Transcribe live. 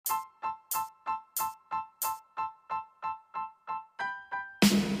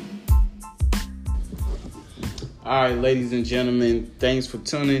All right, ladies and gentlemen, thanks for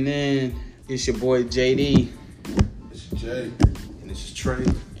tuning in. It's your boy JD. It's Jay. And this is Trey.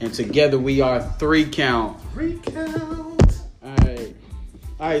 And together we are 3 Count. 3 Count. All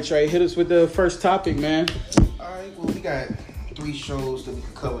right, Trey, hit us with the first topic, man. Alright, well, we got 3 shows that we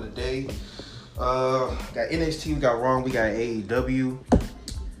can cover today. Got NXT, we got Raw, we got AEW.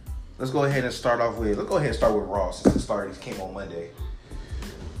 Let's go ahead and start with Raw since it came on Monday.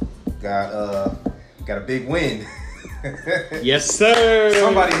 Got a big win. Yes, sir.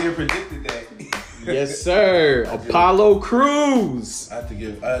 Somebody here predicted that. Yes, sir. Apollo Crews. I had to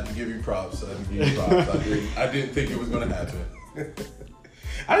give you props. I didn't think it was gonna happen.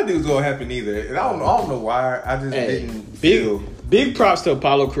 I didn't think it was gonna happen either. And I don't know why. I just didn't feel. Big props to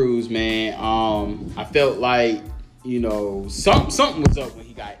Apollo Crews, man. I felt like, something was up when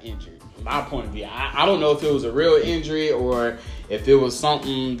he got injured. From my point of view, I don't know if it was a real injury or if it was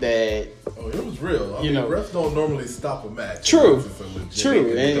something that. Oh, it was real. I mean, refs don't normally stop a match. True.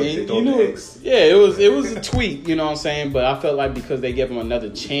 And you knew it. Yeah, it was a tweak, you know what I'm saying? But I felt like because they gave him another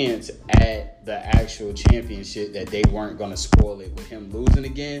chance at the actual championship that they weren't going to spoil it with him losing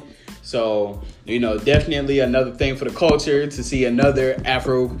again. So, definitely another thing for the culture to see another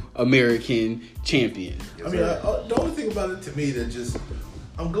Afro-American champion. I mean, the only thing about it to me that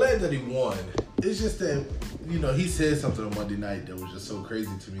I'm glad that he won. It's just that, he said something on Monday night that was just so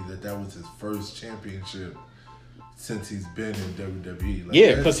crazy to me that was his first championship since he's been in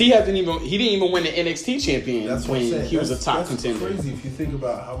WWE. Because he didn't even win the NXT champion when he was a top contender. That's crazy if you think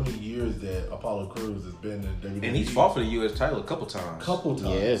about how many years that Apollo Crews has been in WWE. And he's fought for the U.S. title a couple times.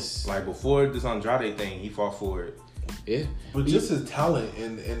 Yes. Like before this Andrade thing, he fought for it. Yeah. But just his talent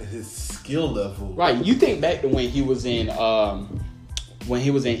and his skill level. Right. You think back to when he was in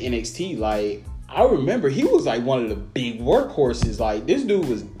NXT, like I remember he was like one of the big workhorses. Like this dude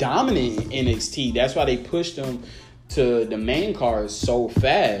was dominant in NXT. That's why they pushed him to the main card so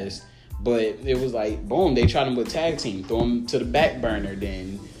fast. But it was like, boom, they tried him with tag team, throw him to the back burner.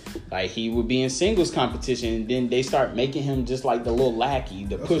 Then like he would be in singles competition, and then they start making him just like the little lackey,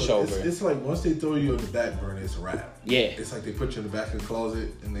 the pushover. It's like once they throw you in the back burner, it's a wrap. Yeah. It's like they put you in the back of the closet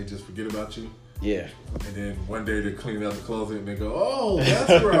and they just forget about you. Yeah. And then one day they clean out the closet and they go, oh,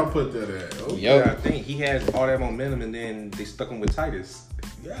 that's where I put that at. Okay. Yep. I think he had all that momentum and then they stuck him with Titus.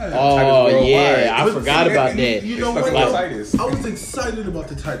 Yeah. Oh, yeah. I forgot about that. You know what? I was excited about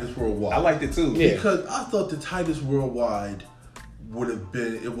the Titus Worldwide. I liked it too. Yeah. Because I thought the Titus Worldwide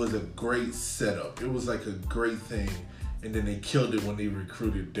it was a great setup. It was like a great thing. And then they killed it when they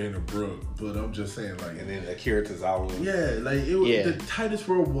recruited Dana Brooke. But I'm just saying, like... And then Akira Tozawa. Yeah, like, the Titus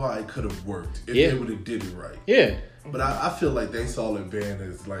Worldwide could have worked if they would have did it right. Yeah. But I feel like they saw it band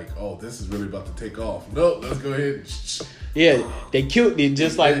as like, oh, this is really about to take off. No, let's go ahead. Yeah, they killed it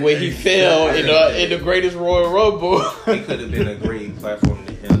just like when he fell in the greatest Royal Rumble. It could have been a great platform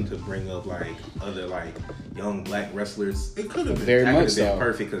to him to bring up like other like young black wrestlers. It could have been. Very much so.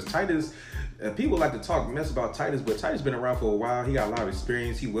 Perfect because Titus... people like to talk mess about Titus, but Titus been around for a while. He got a lot of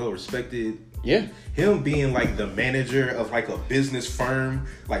experience. He well respected. Yeah. Him being like the manager of like a business firm,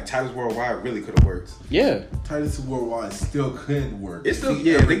 like Titus Worldwide really could have worked. Yeah. Titus Worldwide still couldn't work. It's still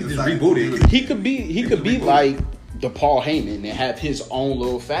they could just reboot it. He could be like the Paul Heyman and have his own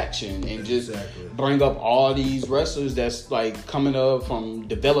little faction and just bring up all these wrestlers that's like coming up from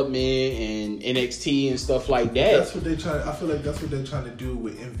development and NXT and stuff like that. I feel like that's what they're trying to do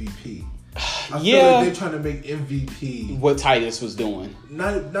with MVP. I feel like they're trying to make MVP what Titus was doing.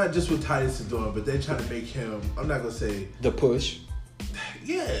 Not just what Titus is doing, but they're trying to make him. I'm not gonna say the push.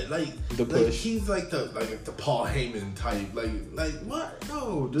 Yeah, like the push. Like he's like the Paul Heyman type. Like what?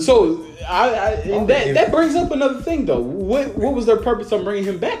 No. So that brings up another thing though. What was their purpose of bringing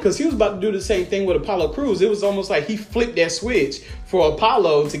him back? Because he was about to do the same thing with Apollo Crews. It was almost like he flipped that switch for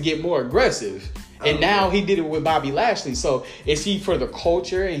Apollo to get more aggressive. And now he did it with Bobby Lashley. So is he for the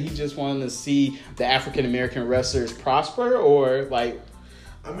culture and he just wanted to see the African American wrestlers prosper, or like?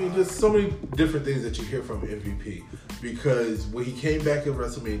 I mean, there's so many different things that you hear from MVP because when he came back in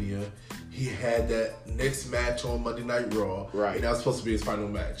WrestleMania, he had that next match on Monday Night Raw, right? And that was supposed to be his final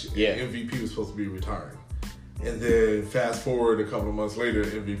match. Yeah, and MVP was supposed to be retiring. And then fast forward a couple of months later,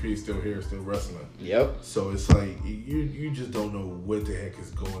 MVP is still here, still wrestling. Yep. So it's like you just don't know what the heck is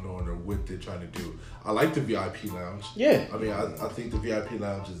going on or what they're trying to do. I like the VIP lounge. Yeah. I mean, I think the VIP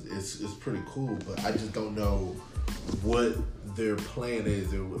lounge is pretty cool, but I just don't know what their plan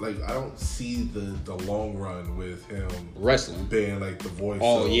is. Like, I don't see the long run with him wrestling being like the voice.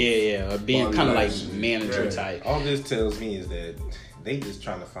 Oh yeah, being kind of like manager type. All this tells me is that they just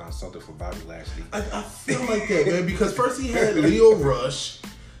trying to find something for Bobby Lashley. I feel like that, man, because first he had Leo Rush,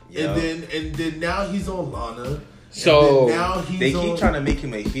 and then now he's on Lana, So now they keep trying to make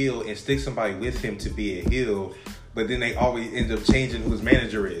him a heel and stick somebody with him to be a heel, but then they always end up changing who his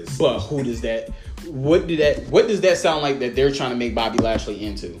manager is. But who does that? What does that sound like that they're trying to make Bobby Lashley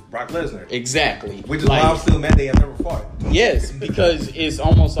into? Brock Lesnar. Exactly. Which is why I'm still mad they have never fought. Yes, because it's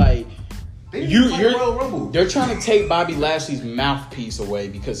almost like Royal Rumble. They're trying to take Bobby Lashley's mouthpiece away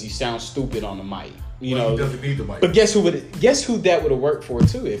because he sounds stupid on the mic. You know, he doesn't need the mic. But guess who that would have worked for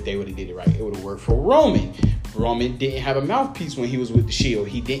too if they would have did it right? It would have worked for Roman. Roman didn't have a mouthpiece when he was with the Shield.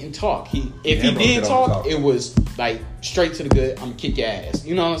 He didn't talk. If he did talk, it was like straight to the good. I'm gonna kick your ass.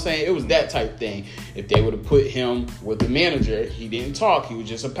 You know what I'm saying? It was that type thing. If they would have put him with the manager, he didn't talk. He was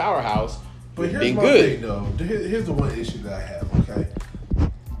just a powerhouse. But here's my thing, though. Here's the one issue that I have. Okay,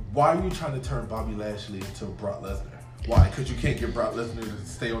 why are you trying to turn Bobby Lashley into Brock Lesnar? Why? Because you can't get Brock Lesnar to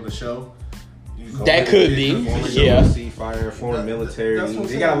stay on the show. That could be, yeah. Fire, foreign military.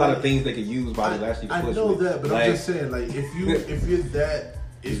 They got a lot of things they could use Bobby Lashley to push. I know that, but I'm just saying, like, if you're that,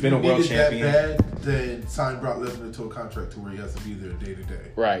 he's been a world champion, that bad, then sign Brock Lesnar to a contract to where he has to be there day to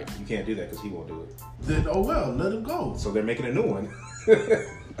day. Right. You can't do that because he won't do it. Then let him go. So they're making a new one.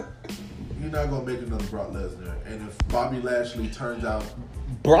 You're not gonna make another Brock Lesnar, and if Bobby Lashley turns out.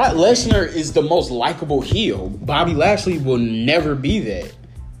 Brock Lesnar is the most likable heel. Bobby Lashley will never be that.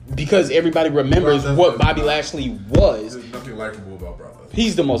 Because everybody remembers what Bobby Lashley was. There's nothing likable about Brock Lesnar.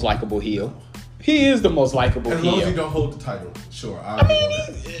 He's the most likable heel. He is the most likable heel. As long as he don't hold the title, sure. I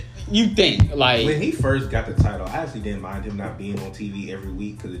mean, you think, like... When he first got the title, I actually didn't mind him not being on TV every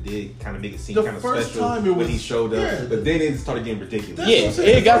week because it did kind of make it seem kind of special when he showed up. Yeah, but then it started getting ridiculous. Yeah,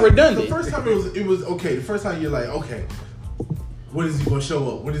 it got redundant. The first time it was okay. The first time you're like, okay, when is he going to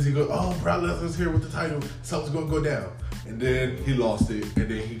show up? When is he going? Oh, Brock Lesnar's here with the title. Something's going to go down. And then he lost it, and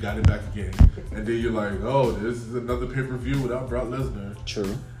then he got it back again. And then you're like, oh, this is another pay-per-view without Brock Lesnar.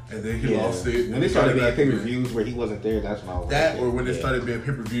 True. And then he lost it. When they started being pay-per-views where he wasn't there, that's when I was that, or when they started being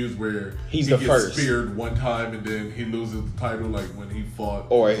pay-per-views where he gets first speared one time and then he loses the title, like when he fought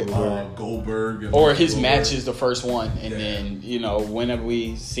Goldberg. Or his match is the first one, and then, you know, when have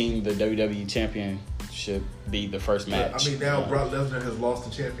we seen the WWE Championship be the first match? I mean, now Brock Lesnar has lost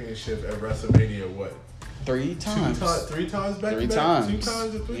the championship at WrestleMania, what? 3 times. 3 times back to back? 2 times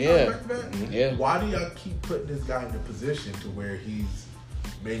or 3 times back to back? Mm-hmm. Yeah. Why do y'all keep putting this guy in a position to where he's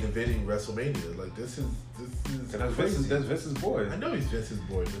main eventing WrestleMania? Like, this is crazy. That's Vince's boy. I know he's Vince's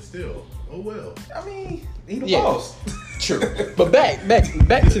boy, but still, oh well. I mean, he the boss. True. But back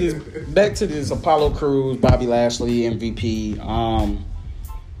to this Apollo Crews, Bobby Lashley, MVP.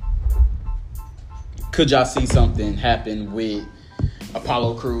 Could y'all see something happen with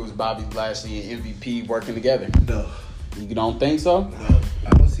Apollo Crews, Bobby Lashley, and MVP working together? No. You don't think so? No, I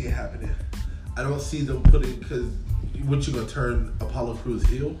don't see it happening. I don't see them putting, because what, you gonna turn Apollo Crews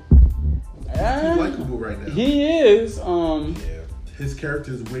heel? He's too likable right now. He is. Yeah. His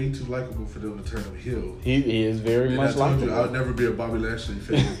character is way too likable for them to turn him heel. He is very much likable. I'll never be a Bobby Lashley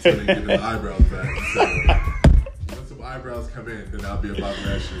fan until they get his eyebrows back. So, once some eyebrows come in, then I'll be a Bobby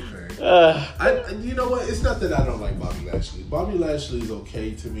Lashley fan. You know what? It's not that I don't like Bobby Lashley. Bobby Lashley is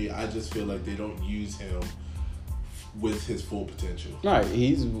okay to me. I just feel like they don't use him with his full potential. Right.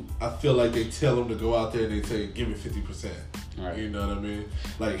 I feel like they tell him to go out there and they say, give it 50%. Right. You know what I mean?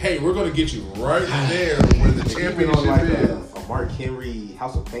 Like, hey, we're going to get you right there where the championship is. A Mark Henry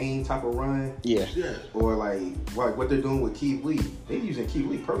House of Pain type of run. Yeah. Or like what they're doing with Keith Lee. They're using Keith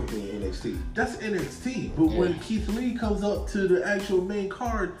Lee perfectly in NXT. That's NXT. But when Keith Lee comes up to the actual main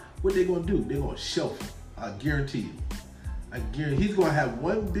card, what they going to do? They're going to shelf him. I guarantee you. He's going to have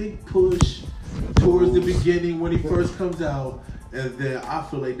one big push towards the beginning when he first comes out, and then I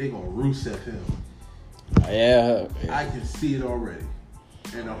feel like they're going to Rusev him. Yeah. I can see it already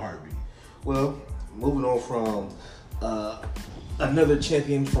in a heartbeat. Well, moving on from another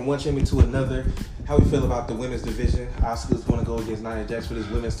champion, from one champion to another, how we feel about the women's division? Asuka's going to go against Nia Jax for this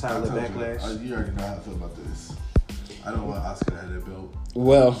women's title at Backlash. You already know how I feel about this. I don't want Asuka to have that belt.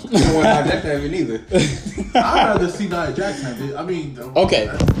 Well, I don't want Nia Jax to have it either. I'd rather see Nia Jax have it. I mean, okay.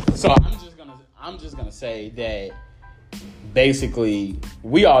 So I'm just gonna say that basically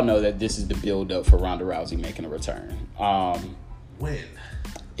we all know that this is the build up for Ronda Rousey making a return. When?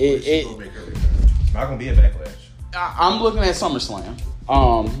 It's not gonna be a Backlash. I'm looking at SummerSlam.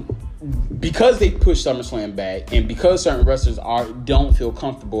 Because they pushed SummerSlam back, and because certain wrestlers don't feel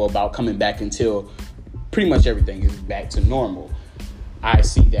comfortable about coming back until pretty much everything is back to normal, I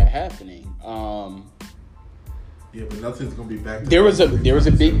see that happening. Yeah, but nothing's gonna be back to there was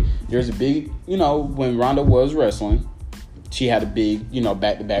a big, you know, when Ronda was wrestling, she had a big, you know,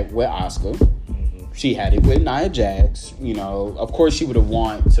 back to back with Asuka. Mm-hmm. She had it with Nia Jax. You know, of course she would have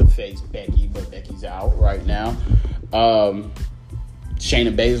wanted to face Becky, but Becky's out right now.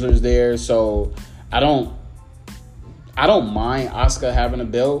 Shayna Baszler's there, so I don't mind Asuka having a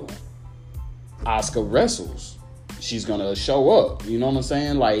belt. Asuka wrestles. She's gonna show up. You know what I'm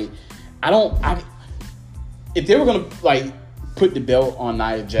saying? Like, if they were gonna like put the belt on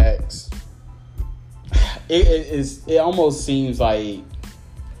Nia Jax, it almost seems like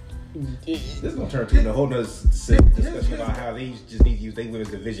this is gonna turn into a whole nother discussion about how they just need to use their women's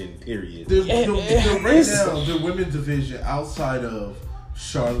division. Period. Right now, the women's division outside of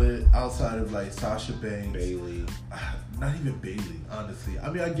Charlotte, outside of like Sasha Banks, Bayley, not even Bayley. Honestly, I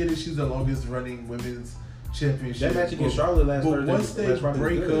mean, I get it. She's the longest running women's championship. That match against Charlotte last Thursday. But once they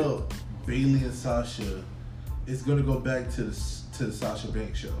break up Bayley and Sasha, it's gonna go back to the Sasha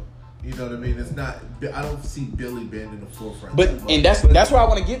Banks show. You know what I mean? It's not. I don't see Billy being in the forefront. And that's where I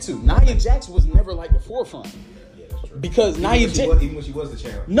want to get to. Nia Jax was never like the forefront. Yeah, that's true. Because Nia Jax, even when she was the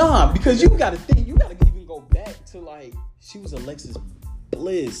champ. Nah, because you got to think. You got to even go back to like she was Alexa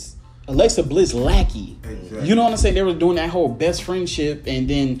Bliss lackey. Exactly. You know what I'm saying? They were doing that whole best friendship, and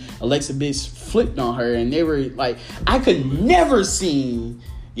then Alexa Bliss flipped on her, and they were like, I could never see.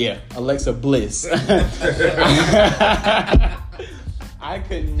 Yeah, Alexa Bliss. I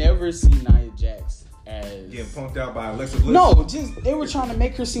could never see Nia Jax as getting punked out by Alexa Bliss. No, just they were trying to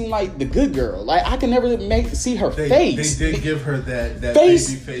make her seem like the good girl. Like I could never see her face. They did give her that face.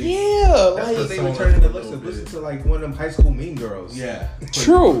 Baby face. Yeah, that's like what they were turning Alexa Bliss into like one of them high school mean girls. Yeah,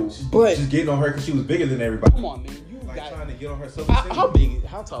 true, but just getting on her because she was bigger than everybody. Come on, man, you like got trying to get on her.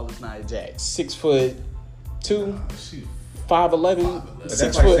 How tall is Nia Jax? 6'2", 5'11".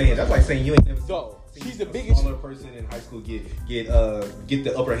 That's like saying you ain't never. She's the biggest smaller person in high school get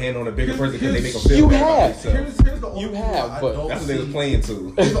the upper hand on a bigger person because they make them feel you bad have. about themselves. You have, but that's what they was playing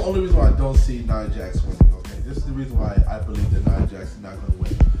to. Here's the only reason why I don't see Nia Jax winning. Okay, this is the reason why I believe that Nia Jax is not going to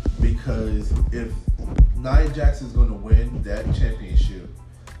win. Because if Nia Jax is going to win that championship,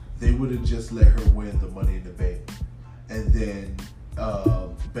 they would have just let her win the Money in the Bank, and then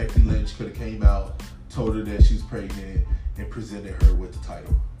Becky Lynch could have came out, told her that she's pregnant, and presented her with the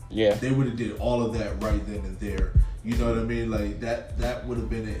title. Yeah, they would have did all of that right then and there. You know what I mean? Like that would have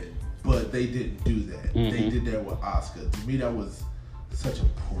been it. But they didn't do that. Mm-hmm. They did that with Asuka. To me, that was such a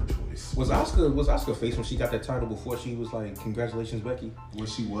poor choice. Was Asuka face when she got that title before she was like, "Congratulations, Becky"?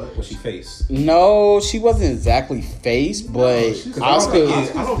 Was she what? Was she face? No, she wasn't exactly face, but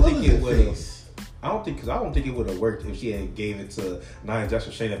Asuka. I don't think it was. I don't think it would have worked if she had gave it to Nia Jax or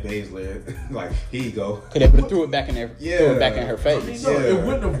Shayna Baszler. Like, here you go. Could have threw it back in her. Yeah. Threw it back in her face. I mean, no, it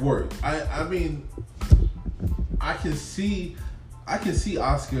wouldn't have worked. I mean, I can see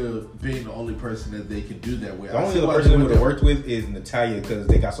Asuka being the only person that they can do that with. The only other person they would have worked with is Natalya because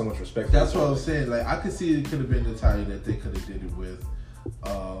they got so much respect for her. That's what I was saying. Like, I could see it could have been Natalya that they could have did it with.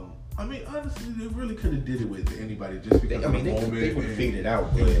 I mean, honestly, they really could have did it with anybody just because of the moment. They would have figured it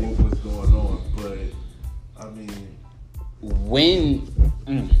out. Like, what was going on. But, I mean...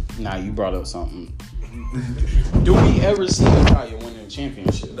 Now, you brought up something. Do we ever see Natalya win a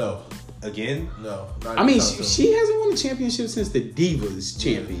championship? No. Again? No. I mean, she hasn't won a championship since the Divas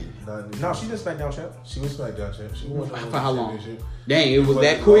champion. No, she's just SmackDown champ. She was SmackDown champ. She won for how long? Dang, it was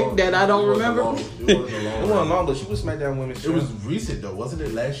that quick that I don't remember. It wasn't long, but she was SmackDown Women's champ. It was recent though, wasn't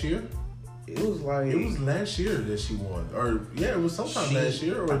it? Last year. It was last year that she won, or it was sometime last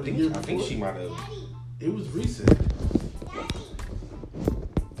year or the year before. I think she might have. It was recent.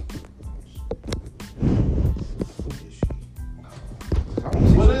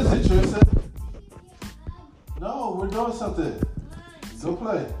 What is it, Tristan? No, we're doing something. Go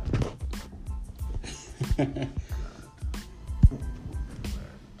play.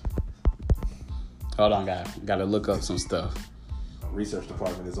 Hold on, guys. Got to look up some stuff. Research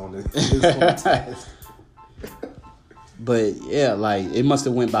department is on this task. But yeah, like it must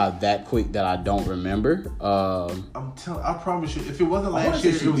have went by that quick that I don't remember. I promise you, if it wasn't last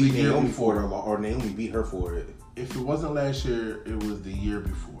year, it was the year before. Or Naomi beat her for it. If it wasn't last year, it was the year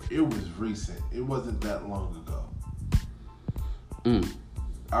before. It was recent. It wasn't that long ago.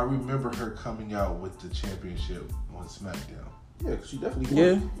 I remember her coming out with the championship on SmackDown. Yeah, because she definitely won.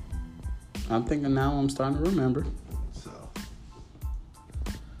 Yeah. I'm thinking now. I'm starting to remember. So.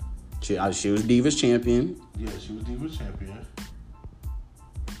 She was Divas champion. Yeah, she was Divas champion.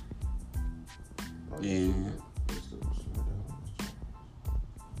 Yeah.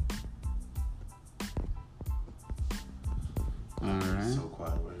 Alright. So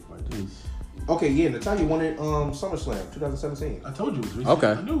quiet where everybody is. Okay, yeah, Natalya won it SummerSlam 2017. I told you it was recent.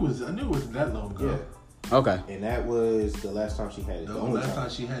 Okay. I knew it wasn't that long ago. Yeah. Okay. And that was the last time she had it. The last time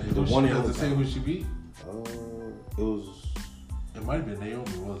she had it. The one does it say who she beat? It was. It might have been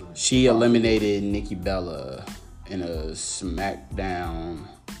Naomi, wasn't it? She eliminated Nikki Bella. in a SmackDown.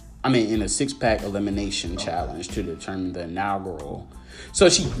 I mean, in a 6-pack elimination challenge to determine the inaugural. So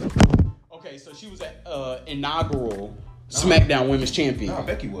she was at inaugural SmackDown Women's Champion. No,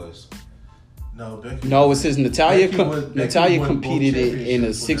 Becky was. No, it says Natalia competed in a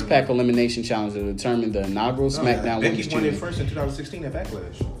 6-pack elimination challenge to determine the inaugural SmackDown Women's Champion. Becky won it first in 2016 at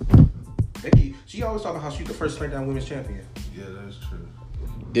Backlash. Becky, she always talking about how she's the first SmackDown Women's Champion. Yeah, that's true.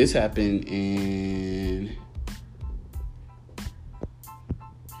 This happened in...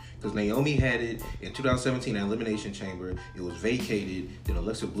 Because Naomi had it in 2017 at Elimination Chamber. It was vacated. Then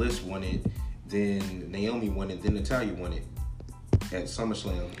Alexa Bliss won it. Then Naomi won it. Then Natalia won it at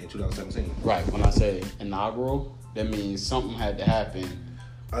SummerSlam in 2017. Right. When I say inaugural, that means something had to happen.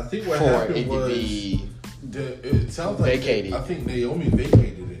 I think what happened was it sounds like vacated. I think Naomi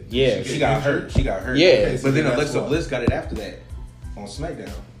vacated it. Yeah, she got hurt. Yeah, okay, so but then Alexa Bliss got it after that on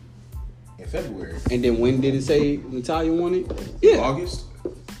SmackDown in February. And then when did it say Natalia won it? Yeah, August.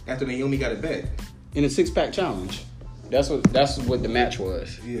 After Naomi got it back in a 6-pack challenge. That's what the match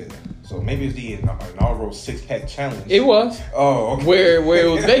was. Yeah. So maybe it's the inaugural 6-pack challenge. It was. Oh, okay. Where it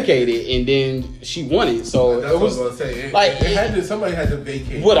was vacated and then she won it. So that's it was what I was gonna say. Somebody had to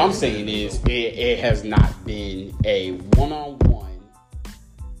vacate. What I'm saying is it has not been a one-on-one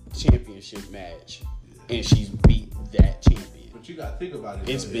championship match, and she's beat that champion. But you gotta think about it.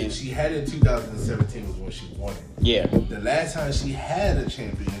 It's been. She had it in 2017 was when she won it. Yeah. The last time she had a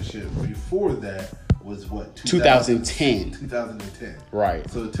championship before that was what? 2010. 2010. Right.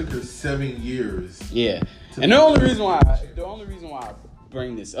 So it took her 7 years. Yeah. And the only reason why I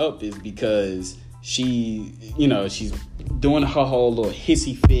bring this up is because she's doing her whole little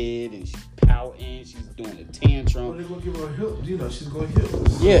hissy fit and she's pouting, she's doing a tantrum. Well, they're gonna give her a heel. She's going heel.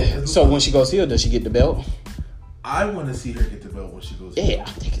 Yeah. So when she goes heel, does she get the belt? I want to see her get the belt when she goes heel. Yeah,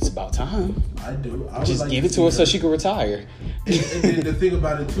 I think it's about time. I do. Just give it to her so she can retire. And then the thing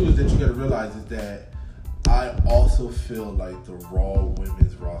about it too is that you got to realize is that I also feel like the Raw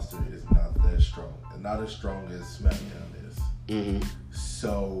women's roster is not that strong, and not as strong as SmackDown is. Mm-hmm.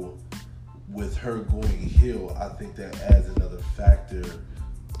 So with her going heel, I think that adds another factor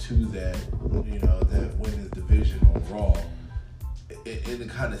to that. That women's division on Raw, it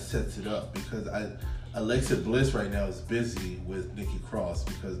kind of sets it up because Alexa Bliss right now is busy with Nikki Cross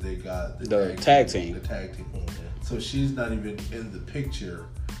because they got the tag team. Mm-hmm. So she's not even in the picture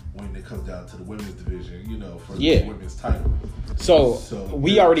when it comes down to the women's division, for the women's title. So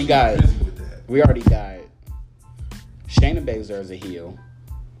we already got Shayna Baszler as a heel,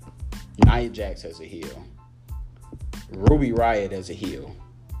 Nia Jax as a heel, Ruby Riott as a heel.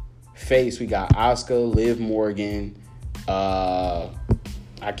 Face, we got Asuka, Liv Morgan,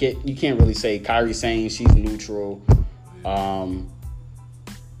 you can't really say Kairi Sane, she's neutral.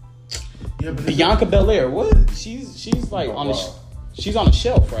 Bianca Belair, what? She's like she's on the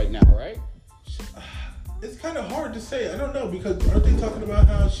shelf right now, right? It's kind of hard to say. I don't know because aren't they talking about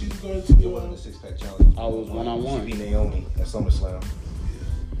how she's going to go on the 6-pack challenge? Oh, it was one-on-one. She beat Naomi at SummerSlam.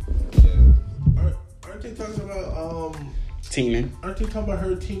 Yeah. Aren't they talking about teaming? Aren't they talking about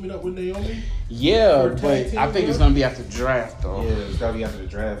her teaming up with Naomi? Yeah, but I think it's gonna be after the draft, though. Yeah, it's gotta be after the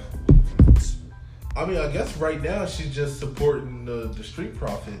draft. I mean, I guess right now she's just supporting the Street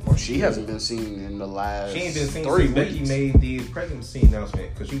Profits. Well, she hasn't been seen in the last. She ain't been seen 3 since weeks. Becky made the pregnancy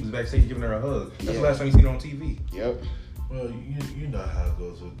announcement because she was backstage giving her a hug. That's the last time you seen her on TV. Yep. Well, you know how it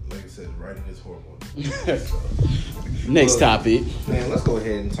goes with, like I said, writing is horrible. Next topic. Man, let's go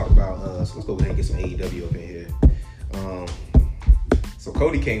ahead and talk about let's go ahead and get some AEW up in here. So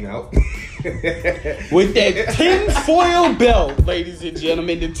Cody came out with that tinfoil belt, ladies and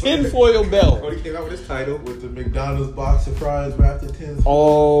gentlemen, the tinfoil belt. Cody came out with his title with the McDonald's box of fries wrapped in tinfoil.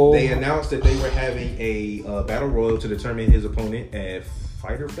 Oh, they announced that they were having a battle royal to determine his opponent at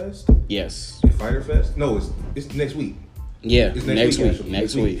Fyter Fest. Yes, at Fyter Fest. No, it's next week. Yeah, it's next week.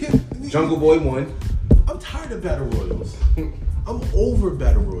 Next week. Jungle Boy won. I'm tired of battle royals. I'm over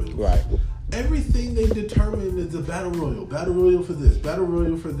battle royals. Right. Everything they determine is a battle royal. Battle royal for this. Battle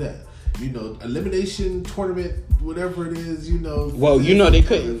royal for that. Elimination tournament, whatever it is. Well, they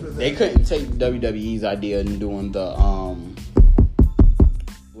couldn't. They couldn't take WWE's idea and doing the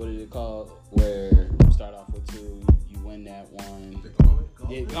what is it called? Where you start off with 2, you win that one.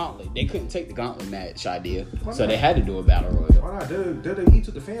 The gauntlet. They couldn't take the gauntlet match idea, so they had to do a battle royal. Why not? WWE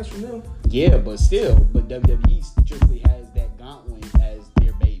took the fans from them. Yeah, but WWE strictly has that gauntlet as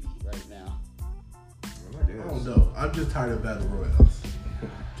their baby right now. I don't know. I'm just tired of battle royals.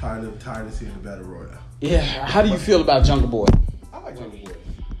 Tired of seeing the battle royal. Yeah. How do you feel about Jungle Boy? I like Jungle Boy.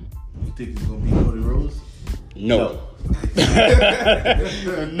 You think he's gonna beat Cody Rhodes? No.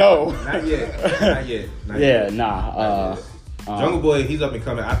 No. Not yet. Jungle Boy, he's up and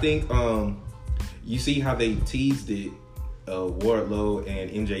coming. I think you see how they teased it. Wardlow and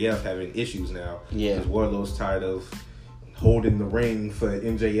MJF having issues now. Yeah. Because Wardlow's tired of holding the ring for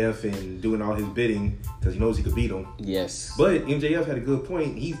MJF and doing all his bidding because he knows he could beat him. Yes. But MJF had a good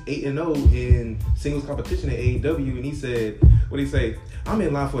point. He's 8-0 in singles competition at AEW, and he said, what did he say? I'm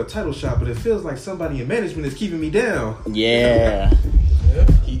in line for a title shot, but it feels like somebody in management is keeping me down. Yeah.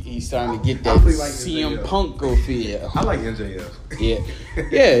 He's starting to get that CM Punk feel. I like MJF. Yeah.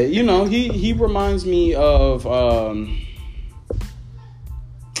 Yeah, you know, he reminds me of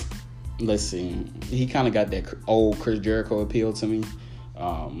let's see. He kind of got that old Chris Jericho appeal to me.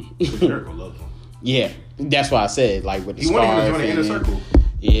 Chris Jericho loves him. Yeah, that's why I said like with the he wanted him to join the inner circle.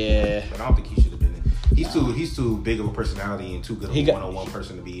 Yeah, but I don't think he should have been in. He's too big of a personality and too good of a one-on-one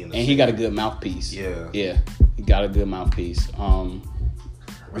person to be in. And he got a good mouthpiece. Yeah, he got a good mouthpiece.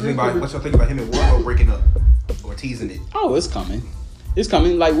 What y'all think about him and Wardlow breaking up or teasing it? Oh, it's coming. It's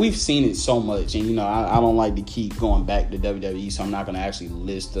coming. Like, we've seen it so much. And, you know, I don't like to keep going back to WWE, so I'm not going to actually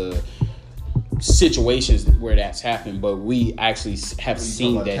list the situations where that's happened. But we actually have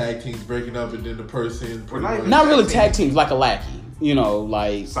seen that. Tag teams breaking up and then the person. Not really tag teams, like a lackey. You know,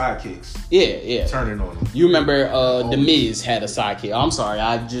 like. Sidekicks. Yeah. Turning on them. You remember The Miz had a sidekick. I'm sorry,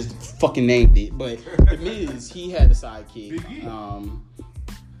 I just fucking named it. But The Miz, he had a sidekick.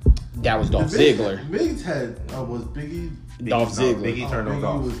 That was Dolph Ziggler. Miz had, was Biggie. Dolph Ziggler. Biggie turned on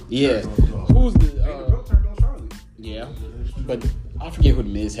Dolph. Yeah. Who's the... turned on Charlotte. Yeah. But I forget who The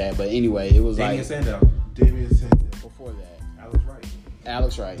Miz had. But anyway, it was Damian Sandow. Before that.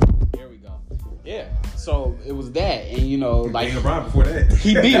 Alex Wright. There we go. Yeah. So it was that. And, you know, like... Daniel Bryan before that.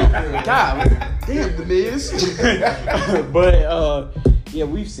 He beat him. God. Damn, The Miz. But, yeah,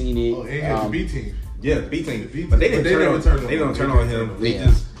 we've seen it. Oh, and the B team. Yeah, the B team. But they didn't turn on him.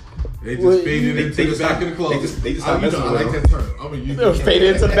 They just faded into the back of the closet. They just stopped messing with him. I like that term. I'm going to use it. Faded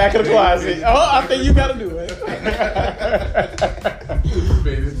into the back of the closet. Oh, I think you got to do it.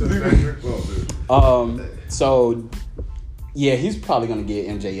 Faded into the back of the closet. So, yeah, he's probably going to get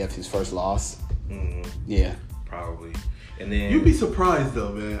MJF his first loss. Mm-hmm. Yeah. Probably. And then... You'd be surprised,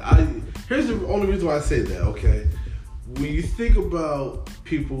 though, man. Here's the only reason why I say that, okay? When you think about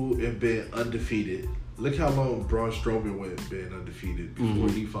people and being undefeated... Look how long Braun Strowman went being undefeated before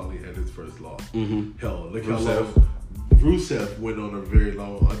he finally had his first loss. Mm-hmm. Hell, look how long Rusev went on a very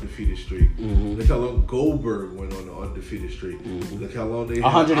long undefeated streak. Mm-hmm. Look how long Goldberg went on an undefeated streak. Mm-hmm. Look how long they had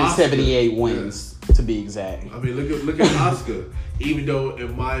 178 wins, to be exact. I mean, look at Asuka. Even though,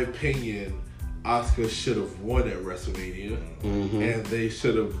 in my opinion, Asuka should have won at WrestleMania, and they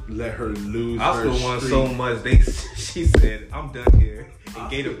should have let her lose. Asuka her won streak. so much. She said, "I'm done here," and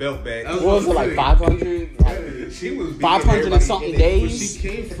gave the belt back. What was it, like 500? She was 500 and something days. She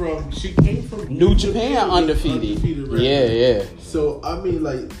came from New Japan undefeated. Yeah. So I mean,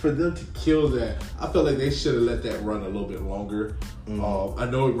 like, for them to kill that, I felt like they should have let that run a little bit longer. I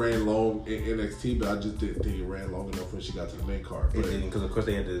know it ran long in NXT, but I just didn't think it ran long enough when she got to the main card. Because of course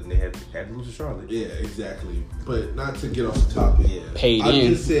they had to lose to Charlotte. Yeah, exactly. But not to get off the topic. Yeah. Paid I'm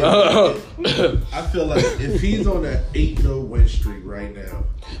in. just saying, I feel like if he's on that 8-0 win streak right now,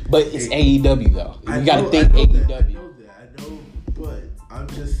 but it's AEW though. You got to think AEW. I know, but I'm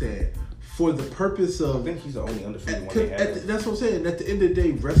just saying, for the purpose of, I think he's the only undefeated one they have. That's what I'm saying. At the end of the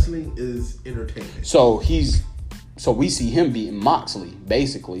day, wrestling is entertainment. So we see him beating Moxley,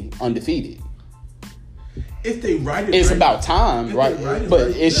 basically undefeated. If they write it, it's right, about time, right? But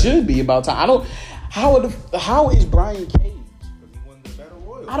right, it should be about time. I don't. How is Brian Cage? Because he won the Battle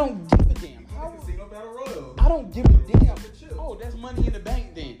Royal. I don't give a damn. Battle Royal. I don't give a damn. Oh, that's Money in the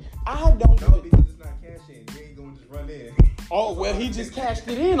Bank then. I don't. No, because it's not cash in. You ain't gonna just run in. Oh, well, he just cashed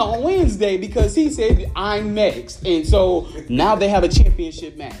it in on Wednesday because he said, I'm next. And so now they have a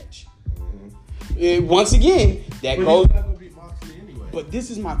championship match. Once again, that goes. He's not gonna beat Moxley anyway. But this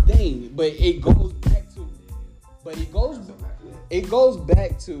is my thing. But it goes back to. It goes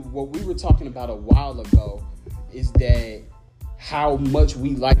back to what we were talking about a while ago. Is that how much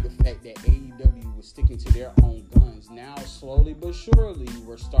we like the fact that AEW was sticking to their own guns. Now, slowly but surely,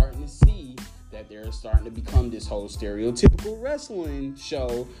 we're starting to see that they're starting to become this whole stereotypical wrestling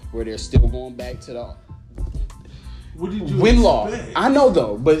show where they're still going back to the win-loss. I know,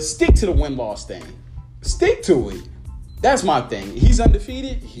 though, but stick to the win-loss thing. Stick to it. That's my thing. He's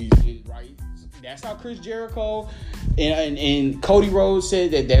undefeated. He's right. That's how Chris Jericho and Cody Rhodes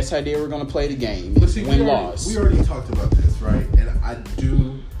said that's how they were going to play the game. Win-loss. We already talked about this, right? And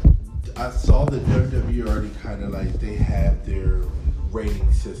I saw the WWE already kind of like they have their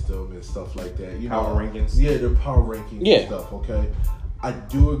rating system and stuff like that. Power rankings? Yeah, their power rankings and stuff, okay? I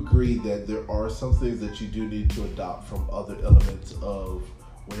do agree that there are some things that you do need to adopt from other elements of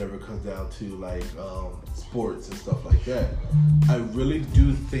whenever it comes down to like sports and stuff like that. I really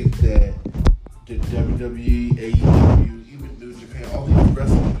do think that the WWE, AEW, even New Japan, all these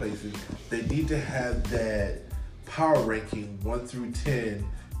wrestling places, they need to have that power ranking 1 through 10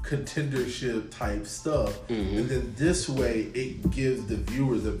 contendership type stuff, and then this way it gives the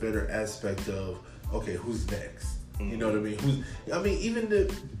viewers a better aspect of, okay, who's next? You know what I mean? Even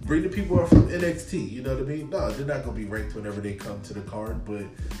bring the people up from NXT, you know what I mean? No, they're not going to be ranked whenever they come to the card, but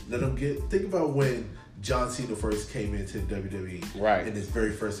let them think about when John Cena first came into WWE. Right. In his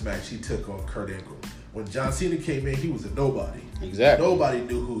very first match, he took on Kurt Angle. When John Cena came in, he was a nobody. Exactly. Nobody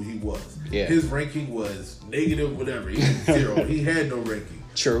knew who he was. Yeah. His ranking was negative whatever. He was 0. He had no ranking.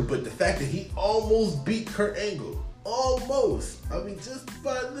 True. But the fact that he almost beat Kurt Angle, almost, I mean, just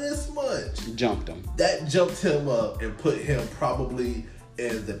by this much, jumped him. That jumped him up and put him probably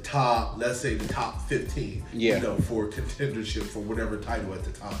in the top, let's say the top 15, for contendership for whatever title at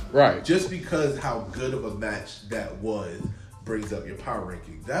the time. Right. Just because how good of a match that was brings up your power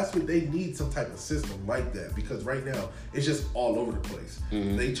ranking. That's what they need, some type of system like that, because right now it's just all over the place.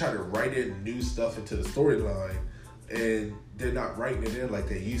 They try to write in new stuff into the storyline, and they're not writing it in like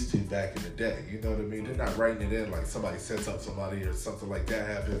they used to back in the day. You know what I mean? They're not writing it in like somebody sets up somebody or something like that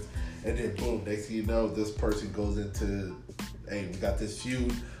happens, and then boom, next thing you know, this person goes into, hey, we got this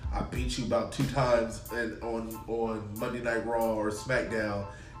feud. I beat you about 2 times and on Monday Night Raw or SmackDown.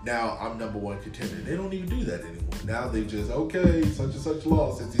 Now I'm number 1 contender. They don't even do that anymore. Now they just, okay, such and such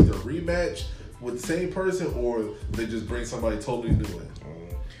loss. It's either a rematch with the same person or they just bring somebody totally new in.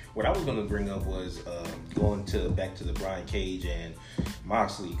 What I was going to bring up was going back to the Brian Cage and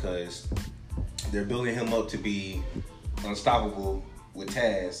Moxley, because they're building him up to be unstoppable with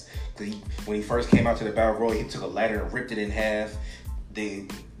Taz. Because when he first came out to the Battle Royal, he took a ladder and ripped it in half.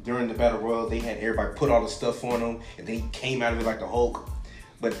 During the Battle Royal, they had everybody put all the stuff on him, and then he came out of it like the Hulk.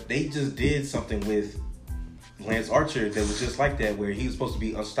 But they just did something with Lance Archer that was just like that, where he was supposed to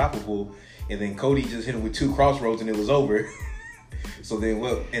be unstoppable, and then Cody just hit him with 2 crossroads and it was over. So then,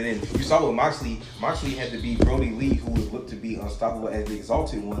 and then you saw with Moxley had to be Brody Lee, who was looked to be unstoppable as the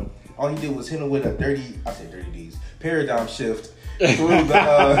Exalted One. All he did was hit him with a dirty D's, paradigm shift through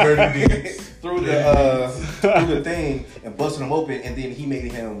the through the thing and busted him open, and then he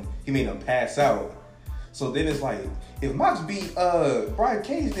made him pass out. So then it's like, if Mox beat Brian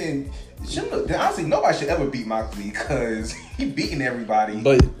Cage, then honestly nobody should ever beat Moxley, because he beating everybody.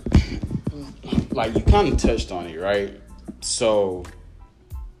 But like you kind of touched on it, right? So,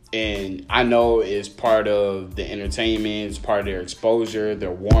 and I know it's part of the entertainment, it's part of their exposure,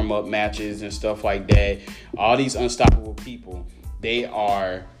 their warm-up matches and stuff like that. All these unstoppable people, they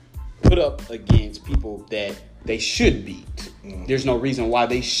are put up against people that they should beat. There's no reason why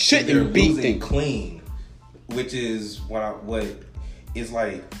they shouldn't beat them clean, which is what is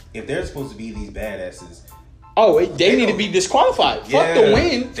like, if they're supposed to be these badasses. Oh, they need to be disqualified. Yeah,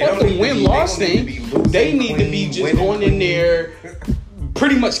 Fuck the win-loss thing. They need to be just going in there,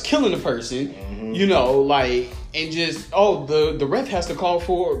 pretty much killing the person, you know, like, and just the ref has to call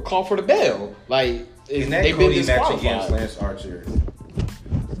for the bell. Like, in that they've Cody been disqualified. match against Lance Archer,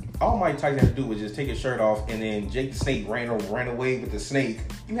 all Mike Tyson had to do was just take his shirt off, and then Jake the Snake ran away with the snake.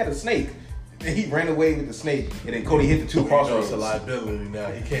 You had a snake. And he ran away with the snake, and then Cody hit the 2 crossroads. It's a liability now.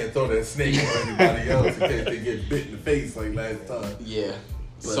 He can't throw that snake on anybody else in case they get bit in the face like last time. Yeah.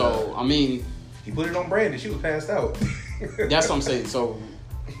 But, so, I mean... He put it on Brandon. She was passed out. That's what I'm saying. So,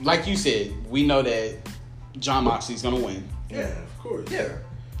 like you said, we know that Jon Moxley's going to win. Yeah, of course. Yeah.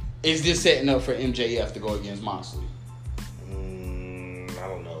 Is this setting up for MJF to go against Moxley? I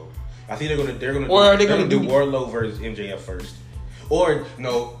don't know. I think they're gonna or are they gonna do Wardlow versus MJF first? Or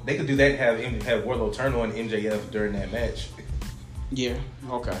no, they could do that and have Wardlow turn on MJF during that match. Yeah.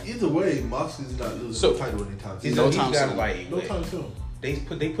 Okay. Either way, Moxley's not losing the title anytime soon. No time soon. They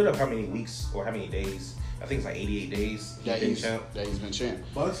put up how many weeks or how many days? I think it's like 88 days. That he's been champ.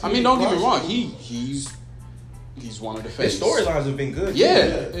 Moxley, I mean, don't get me wrong. He's one of the face. His storylines have been good. Yeah,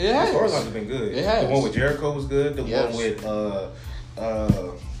 it has. His storylines have been good. It has. The one with Jericho was good. The one with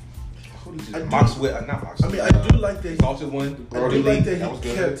not Moxley. I mean, I do like that. Exalted One. I do like that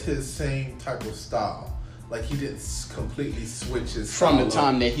he kept his same type of style. Like, he didn't completely switch his from the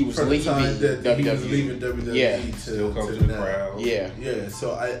time that he was leaving WWE. He was leaving WWE to the crowd. Yeah.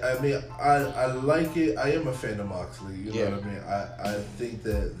 So I mean, I like it. I am a fan of Moxley. You know what I mean? I think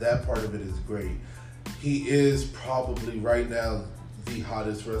that part of it is great. He is probably right now the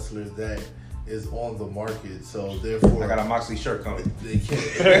hottest wrestler that is on the market, so therefore I got a Moxley shirt coming. They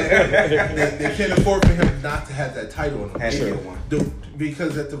can't afford for him not to have that title on him.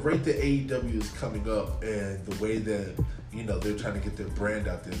 Because at the rate that AEW is coming up and the way that they're trying to get their brand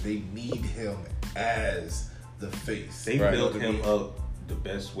out there, they need him as the face. They built him up the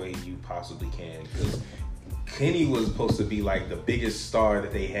best way you possibly can, because Kenny was supposed to be like the biggest star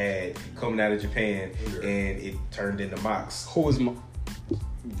that they had coming out of Japan, and it turned into Mox. Who is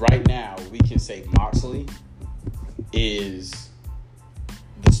right now? We can say Moxley is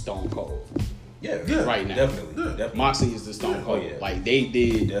the Stone Cold. Yeah, right now, definitely. Moxley is the Stone Cold. Yeah. Like they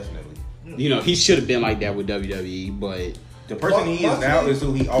did, definitely. He should have been like that with WWE, but the person he is now is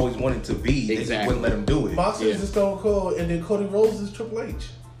who he always wanted to be. Exactly. They just wouldn't let him do it. Moxley is the Stone Cold, and then Cody Rhodes is Triple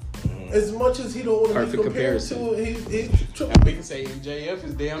H. As much as he don't want to be compared to, he's Triple H. We can say MJF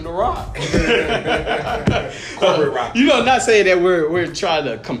is damn the Rock. Corporate Rock. Not saying that we're trying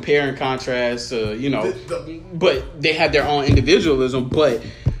to compare and contrast, but they have their own individualism. But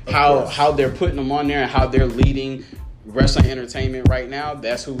how they're putting them on there and how they're leading wrestling entertainment right now,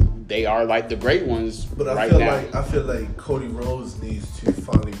 that's who they are, like the great ones. But I feel like Cody Rhodes needs to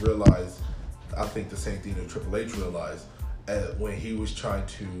finally realize, I think the same thing that Triple H realized when he was trying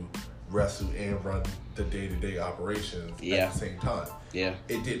to wrestle and run the day-to-day operations at the same time. Yeah.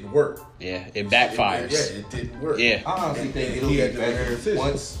 It didn't work. Yeah, it backfires. It didn't work. Yeah. I honestly think it'll get better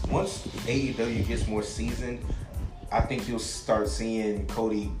once AEW gets more seasoned. I think you'll start seeing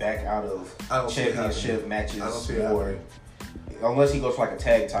Cody back out of championship matches more. Unless he goes for like a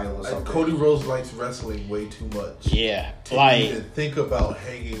tag title or something. Cody Rhodes likes wrestling way too much. Yeah, to even think about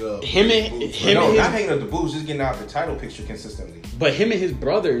hanging up. Not hanging up the boots, just getting out the title picture consistently. But him and his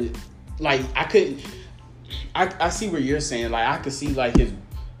brother, like I see what you're saying. Like I could see like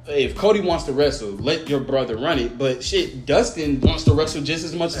if Cody wants to wrestle, let your brother run it. But shit, Dustin wants to wrestle just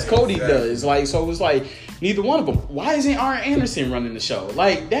as much as Cody does. Like so, it's like neither one of them. Why isn't Arn Anderson running the show?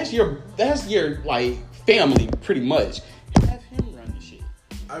 Like that's your like family pretty much.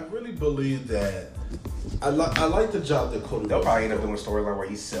 I really believe that I like the job that Cody. They'll probably end up doing a storyline where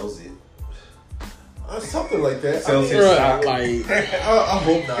he sells it. Something like that. Sells his stock. I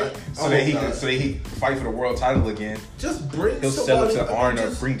hope not. So that he fight for the world title again. Just bring He'll somebody. Sell it to Arn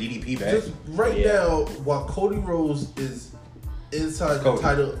or bring DDP back. Just now, while Cody Rhodes is inside the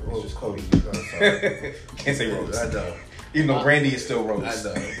title. It's just Cody. Can't say Rhodes. I know. Even though Randy is still Rhodes.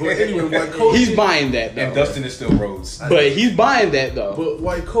 I know. But anyway, why Cody he's buying that though. And Dustin is still Rhodes. But he's buying that though. But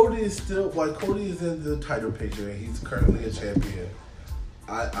why Cody is in the title picture and he's currently a champion,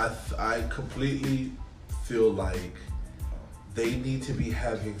 I completely feel like they need to be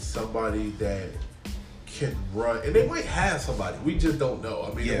having somebody that can run, and they might have somebody. We just don't know.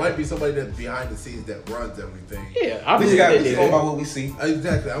 I mean, it might be somebody that's behind the scenes that runs everything. Yeah, I believe we go by what we see.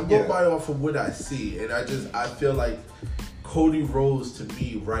 Exactly, I'm going by off of what I see, and I feel like Cody Rhodes to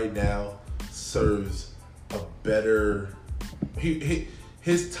me right now serves a better.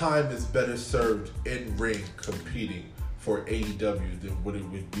 His time is better served in ring competing for AEW than what it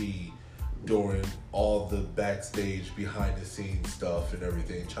would be during all the backstage behind the scenes stuff and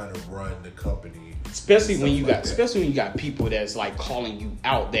everything, trying to run the company. Especially when you got people that's like calling you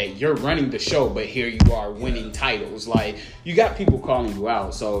out that you're running the show, but here you are winning titles. Like you got people calling you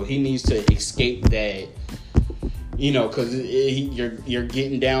out, so he needs to escape that. Because you're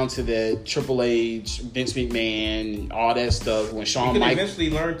getting down to the Triple H, Vince McMahon, all that stuff. When Shawn Michaels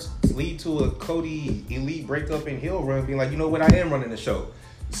eventually lead to a Cody Elite breakup and heel run, being like, you know what, I am running the show.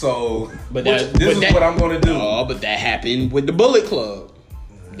 So, this is what I'm going to do. Oh, but that happened with the Bullet Club.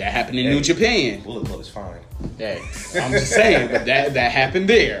 That happened in New Japan. Bullet Club is fine. I'm just saying, but that happened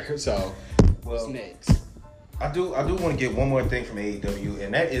there. So, what's next? I do want to get one more thing from AEW,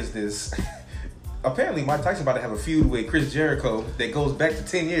 and that is this. Apparently, Mike Tyson about to have a feud with Chris Jericho that goes back to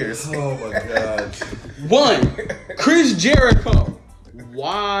 10 years. Oh my God! One, Chris Jericho.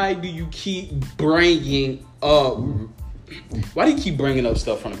 Why do you keep bringing up? Why do you keep bringing up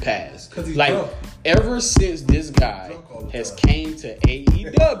stuff from the past? Because he's like drunk. Ever since this guy has came to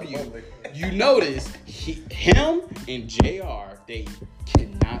AEW, you notice him and JR, they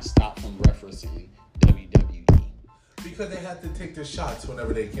cannot stop from referencing WWE. Because they have to take their shots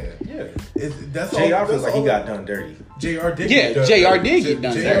whenever they can. Yeah. JR feels like he got done dirty. JR did get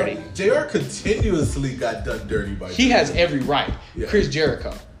done dirty. JR continuously got done dirty by He has every right. Yeah. Chris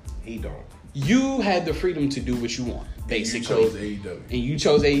Jericho. He don't. You had the freedom to do what you want, basically. And you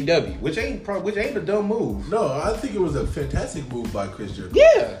chose AEW. Which ain't a dumb move. No, I think it was a fantastic move by Chris Jericho.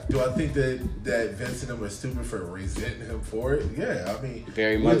 Yeah. Do I think that Vince and him were stupid for resenting him for it? Yeah, I mean,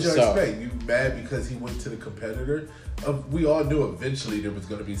 very much so. What did you expect? You mad because he went to the competitor? We all knew eventually there was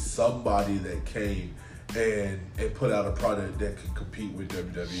going to be somebody that came and put out a product that could compete with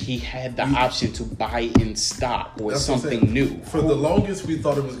WWE. He had the option to buy in stock with something new. For the longest, we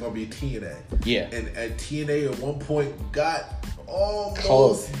thought it was going to be TNA. Yeah. And at TNA at one point got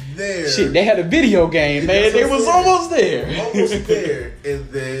almost there. Shit, they had a video game, man. They was almost there. Almost there. And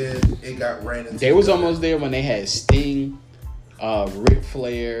then it got ran into. They was almost there when they had Sting, Ric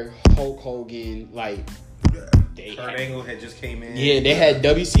Flair, Hulk Hogan, like... Kurt Angle had just came in. Yeah, they had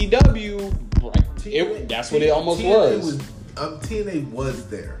WCW. Right. That's what it almost was. TNA was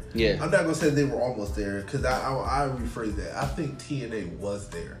there. Yeah. I'm not going to say they were almost there because I rephrase that. I think TNA was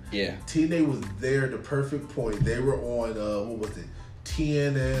there. Yeah. TNA was there at the perfect point. They were on, what was it?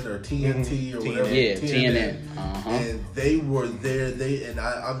 TNN or TNT or whatever. Yeah, TNN. And they were there.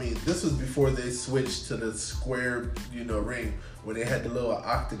 I mean, this was before they switched to the square, ring when they had the little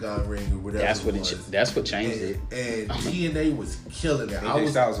octagon ring or whatever. That's what changed it. And TNA was killing it. AJ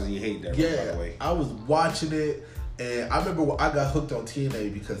Styles says he hate that. Yeah, by the way. I was watching it, and I remember I got hooked on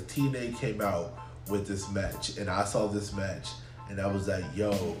TNA because TNA came out with this match, and I saw this match, and I was like,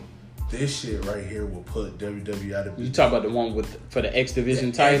 yo. This shit right here will put WWE out of business. You talk about the one for the X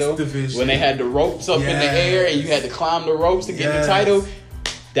Division title? X-Division. When they had the ropes up in the air and you had to climb the ropes to get the title?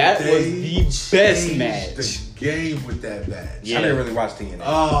 That was the best match. The game with that match. Yeah. I didn't really watch TNA.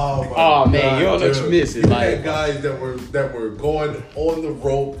 Oh man, you don't know what you missing. You had guys that were going on the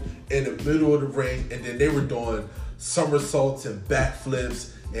rope in the middle of the ring, and then they were doing somersaults and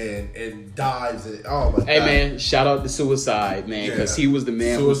backflips and dives and God. Man, shout out to Suicide, man, because he was the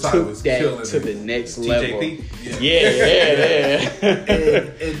man who took that to the next level. Yeah.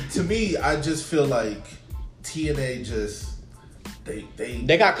 and to me, I just feel like TNA just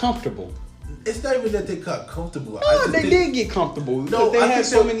they got comfortable. It's not even that they got comfortable. No, they did get comfortable because they had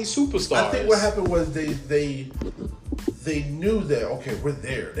so many superstars. I think what happened was they knew that, okay, we're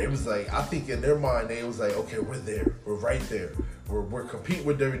there. They was like, I think in their mind, they was like, okay, we're there. We're right there. We're competing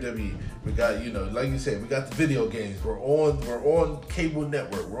with WWE. We got, like you said, we got the video games. We're on cable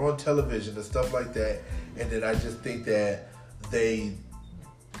network. We're on television and stuff like that. And then I just think that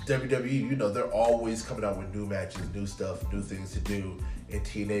WWE, they're always coming out with new matches, new stuff, new things to do. And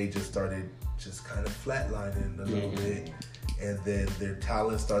TNA just started kind of flatlining a little bit. And then their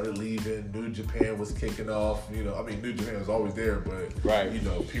talent started leaving. New Japan was kicking off. New Japan was always there, but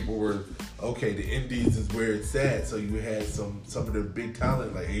people were okay. The Indies is where it's at. So you had some of the big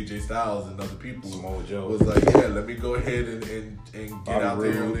talent like AJ Styles and other people. Samoa Joe was like, yeah, let me go ahead and get out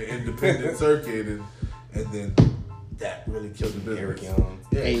there on the independent circuit, and then that really killed the business. Eric Young,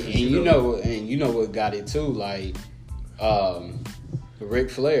 and you know what got it too, like. Ric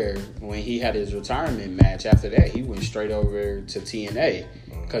Flair, when he had his retirement match after that, he went straight over to TNA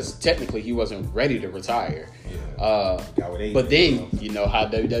because technically he wasn't ready to retire. But then, you know how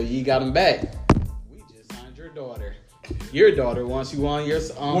WWE got him back. We just signed your daughter. Your daughter wants you on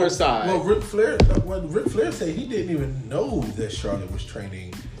her side. Well, Ric Flair said he didn't even know that Charlotte was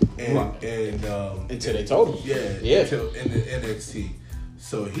training until they told him. Until in the NXT.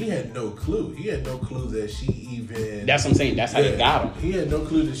 So he had no clue. He had no clue that she even... That's what I'm saying. That's how they got him. He had no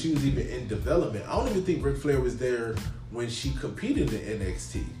clue that she was even in development. I don't even think Ric Flair was there when she competed in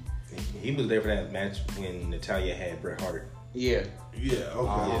NXT. He was there for that match when Natalya had Bret Hart. Yeah. Yeah,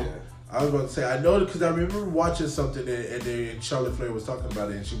 okay. I was about to say, I know because I remember watching something and then Charlotte Flair was talking about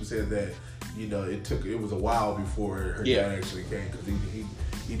it, and she was saying that, it was a while before her dad actually came because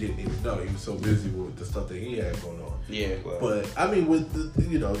he didn't even know. He was so busy with the stuff that he had going on. Yeah. But, with the,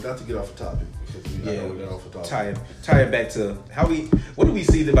 not to get off the topic. Because I know we got off the topic. Tie it back to what do we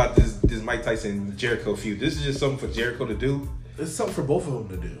see about this Mike Tyson Jericho feud? This is just something for Jericho to do? It's something for both of them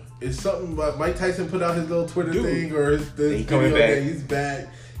to do. It's something Mike Tyson put out his little Twitter thing or his video that he's back.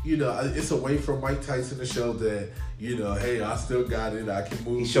 It's a way for Mike Tyson to show that, hey, I still got it. I can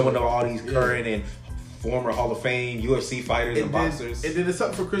move. He's showing up all these current and former Hall of Fame UFC fighters and boxers. And then it's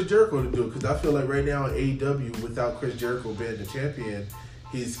something for Chris Jericho to do because I feel like right now in AEW, without Chris Jericho being the champion,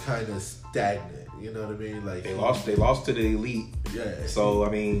 he's kind of stagnant. You know what I mean? Like they lost to the Elite. Yeah. So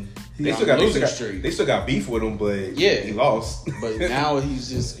they still got beef with him, but he lost. But now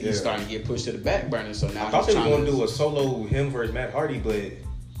he's starting to get pushed to the back burner. So now I thought they were going to do a solo him versus Matt Hardy, but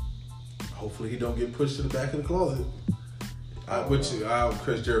hopefully he don't get pushed to the back of the closet.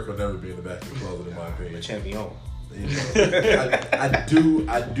 Chris Jericho never be in the back of the closet, in my opinion. The champion. You know,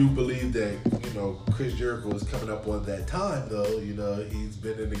 I do believe that, you know, Chris Jericho is coming up on that time, though. You know, he's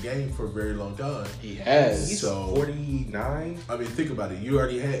been in the game for a very long time. He has. He's So 49. I mean, think about it. You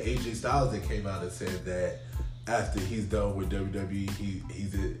already had AJ Styles that came out and said that after he's done with WWE,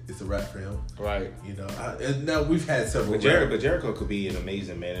 it's a wrap for him. Right. You know, and now we've had several. But Jericho could be an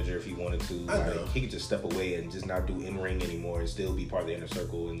amazing manager if he wanted to. Like, he could just step away and just not do in-ring anymore and still be part of the inner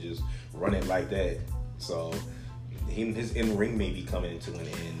circle and just run it like that. So his in-ring may be coming to an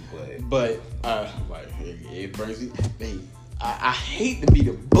end, but like it brings me. I hate to be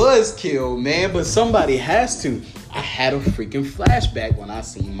the buzzkill, man, but somebody has to. I had a freaking flashback when I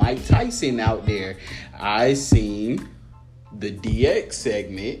seen Mike Tyson out there. I seen the DX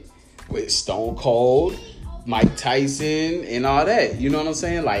segment with Stone Cold, Mike Tyson, and all that. You know what I'm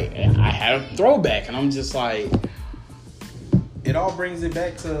saying? Like, I had a throwback, and I'm just like, it all brings it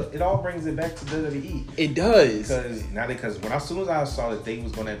back to WWE. It does. Because as soon as I saw that they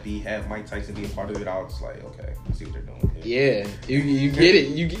was gonna have Mike Tyson be a part of it, I was like, okay, let's see what they're doing. Yeah, you get it.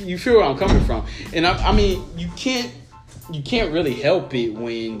 You feel where I'm coming from, and I mean, you can't really help it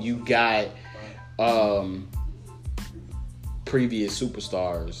when you got previous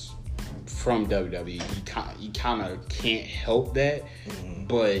superstars from WWE. You kind of can't help that,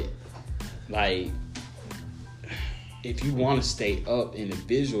 but like, if you want to stay up in the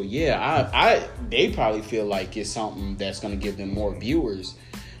visual, yeah, they probably feel like it's something that's going to give them more viewers.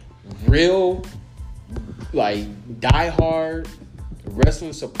 Real, like, diehard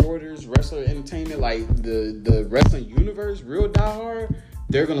wrestling supporters, wrestler entertainment, like the wrestling universe, real diehard,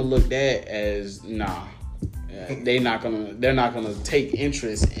 they're going to look that as, nah. They're not gonna take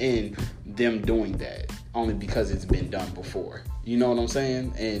interest in them doing that only because it's been done before. You know what I'm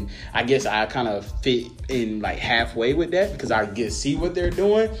saying? And I guess I kind of fit in like halfway with that because I see what they're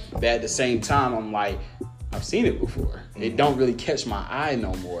doing, but at the same time I'm like, I've seen it before. It don't really catch my eye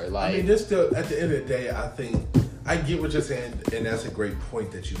no more. Like, I mean, just still at the end of the day, I think I get what you're saying, and that's a great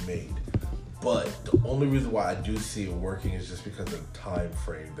point that you made. But the only reason why I do see it working is just because of the time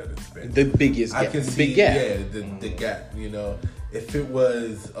frame that it's been. The biggest gap. I can see, the gap. You know, if it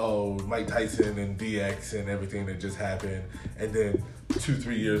was Mike Tyson and DX and everything that just happened, and then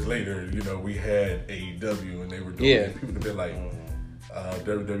 2-3 years later, you know, we had AEW and they were doing it, people would have been like,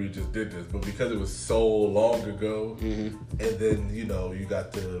 WWE just did this. But because it was so long ago, and then, you know, you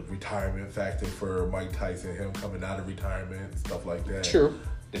got the retirement factor for Mike Tyson, him coming out of retirement and stuff like that. True.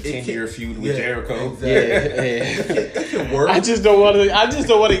 The 10-year feud with Jericho. Exactly. It can work. I just don't want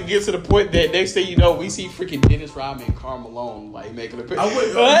to get to the point that next thing you know, we see freaking Dennis Rodman and Karl Malone like making a picture.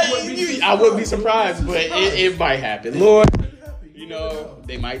 I wouldn't be surprised, but it might happen. Lord, you know,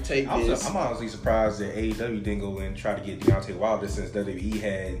 they might take this. I'm honestly surprised that AEW didn't go and try to get Deontay Wilder since WWE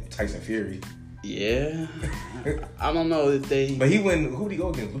had Tyson Fury. Yeah, I don't know if they. But who'd he go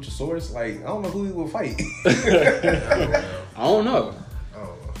against? Luchasaurus? Like, I don't know who he will fight. I don't know.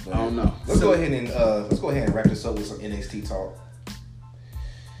 I don't know. Let's go ahead and wrap this up with some NXT talk.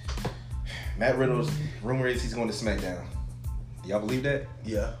 Matt Riddle's rumor is he's going to SmackDown. Y'all believe that?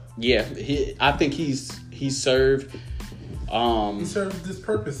 Yeah. Yeah. I think he's served. He served his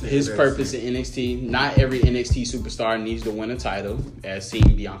purpose. His purpose in NXT. Not every NXT superstar needs to win a title. As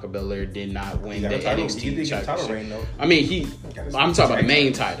seen, Bianca Belair did not win the NXT championship. I mean, I'm talking about the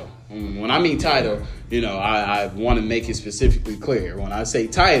main title. When I mean title, you know, I want to make it specifically clear. When I say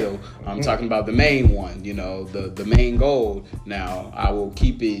title, I'm talking about the main one. You know, the main gold. Now, I will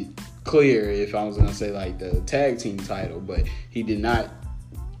keep it clear if I was going to say like the tag team title, but he did not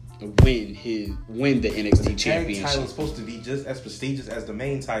win the NXT championship. The tag title is supposed to be just as prestigious as the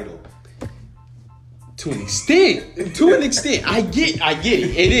main title. To an extent. I get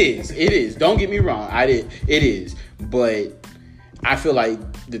it. It is. Don't get me wrong. It is. But I feel like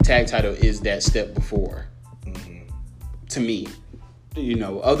the tag title is that step before. To me. You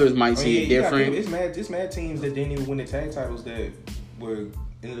know, others might see it different. It's mad teams that didn't even win the tag titles that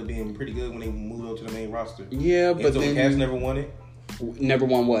ended up being pretty good when they moved up to the main roster. Yeah, but then Cass never won it. Never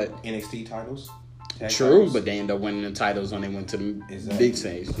won what? NXT titles. True, but they ended up winning the titles when they went to the big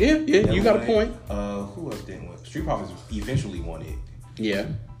stage. Yeah, you got a point. Who else didn't win? Street Profits eventually won it. Yeah.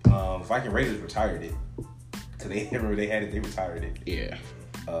 Viking Raiders retired it. Because they had it, they retired it. Yeah.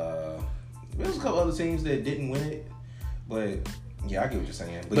 There was a couple other teams that didn't win it, but yeah, I get what you're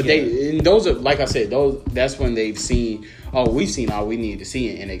saying. But those are, like I said, that's when they've seen, we've seen all we need to see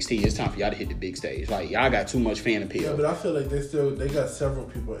in NXT. It's time for y'all to hit the big stage. Like, y'all got too much fan appeal. Yeah, but I feel like they got several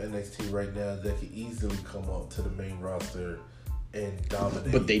people in NXT right now that could easily come up to the main roster and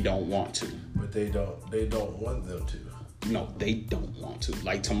dominate. But they don't want to. But they don't want them to. No, they don't want to.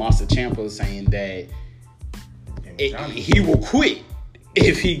 Like Tomasso Ciampa saying that he will quit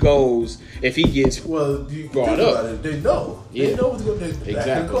if he gets brought up. They know. They know what's going to happen.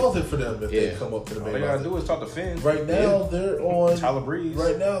 Exactly. Closet for them if they come up to the main. All they gotta do is talk to Finn. Right now they're on Tyler Breeze.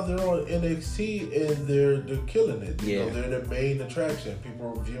 Right now they're on NXT and they're killing it. You know, they're the main attraction. People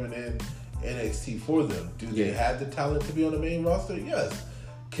are viewing in NXT for them. Do they have the talent to be on the main roster? Yes.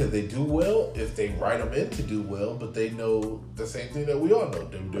 Can they do well? If they write them in to do well, but they know the same thing that we all know.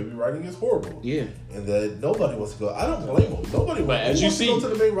 WWE writing is horrible. Yeah. And that nobody wants to go. I don't blame them. Nobody wants to go to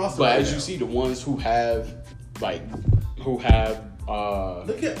the main roster. But as you see, the ones who have look at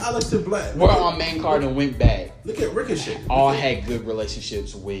Aleister Black. Were on main card and went back. Look at Ricochet. All had good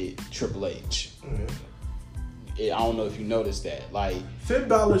relationships with Triple H. Mm-hmm. I don't know if you noticed that. Like, Finn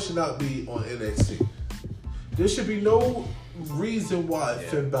Balor should not be on NXT. There should be no reason why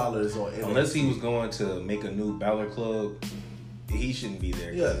Finn Balor is on NXT. Unless he was going to make a new Balor Club, he shouldn't be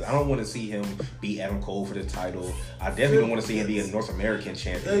there. Yes. I don't want to see him beat Adam Cole for the title. I definitely don't want to see him be a North American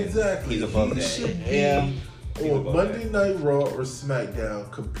champion. Exactly. He's above that. Should be on Monday Night Raw or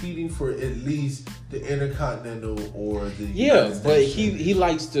SmackDown, competing for at least the Intercontinental or the but he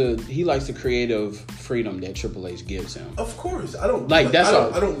likes the creative freedom that Triple H gives him. Of course, I don't like that's.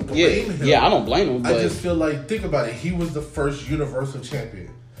 I don't blame him. Yeah, I don't blame him. But I just feel like, think about it. He was the first Universal Champion.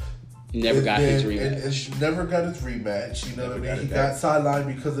 Never got his rematch. And never got his rematch. You know what I mean? He got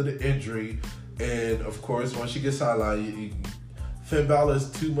sidelined because of the injury, and of course, once you get sidelined, Finn Balor is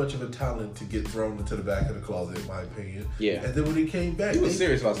too much of a talent to get thrown into the back of the closet, in my opinion. Yeah. And then when he came back, he was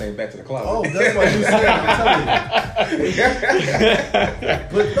serious about saying back to the closet. Oh, that's why you said I'm telling you.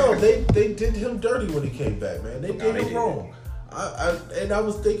 But no, they did him dirty when he came back, man. They did him wrong. I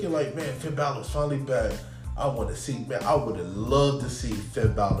was thinking, like, man, Finn Balor's finally back. I want to see, man. I would have loved to see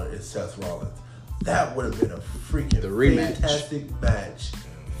Finn Balor and Seth Rollins. That would have been a freaking fantastic match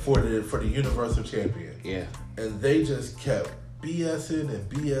for the Universal Champion. Yeah. And they just kept BSing,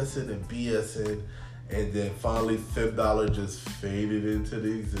 and then finally Finn Balor just faded into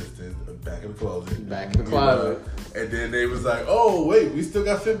the existence, back in the closet. And then they was like, oh wait, we still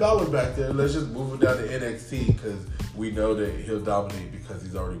got Finn Balor back there. Let's just move him down to NXT because we know that he'll dominate because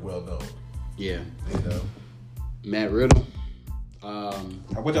he's already well known. Yeah. You know? Matt Riddle.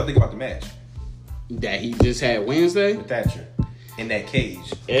 What y'all think about the match that he just had Wednesday with Thatcher in that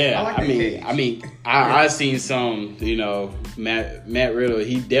cage? Yeah, I mean, I seen some, Matt Riddle.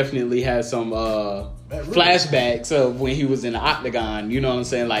 He definitely had some flashbacks of when he was in the octagon. You know what I'm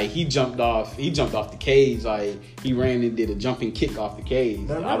saying? Like, he jumped off the cage. Like, he ran and did a jumping kick off the cage.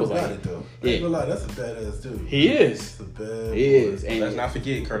 I was like, it though. I ain't gonna lie, that's a badass dude. He is. That's a bad. He is. And let's not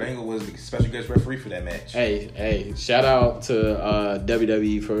forget, Kurt Angle was the special guest referee for that match. Hey! Shout out to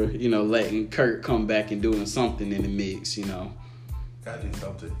WWE for letting Kurt come back and doing something in the mix. Gotta do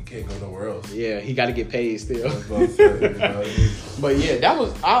something. He can't go nowhere else. Yeah, he got to get paid still. That's what I'm saying, But yeah, that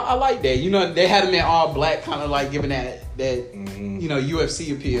was I like that. They had him in all black, kind of like giving that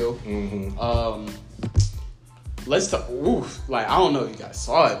UFC appeal. Mm-hmm. Let's talk. Like, I don't know if you guys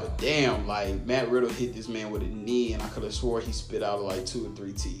saw it, but damn, like, Matt Riddle hit this man with a knee, and I could have swore he spit out like 2 or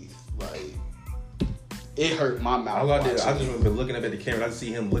 3 teeth. Like, it hurt my mouth. I just remember looking up at the camera. I just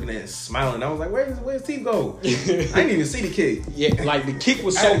see him looking at it, smiling. I was like, where's his teeth go? I didn't even see the kick. Yeah, like, the kick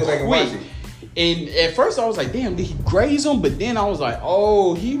was so quick. And at first I was like, damn, did he graze him? But then I was like,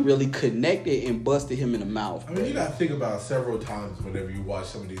 oh, he really connected and busted him in the mouth. I mean, you got to think about several times whenever you watch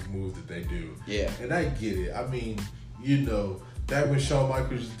some of these moves that they do. Yeah. And I get it. I mean, back when Shawn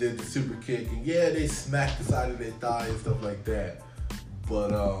Michaels did the super kick, and they smacked the side of their thigh and stuff like that.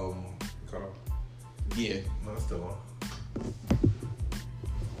 But, yeah. No, it's still on.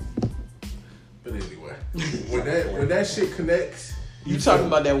 But anyway, when that shit connects, you talking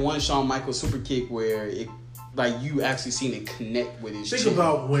about that one Shawn Michaels super kick where it, like, you actually seen it connect with his chin. Think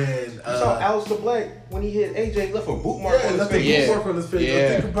about when you saw Aleister Black when he hit AJ, left a boot mark on his face. Boot mark on his face.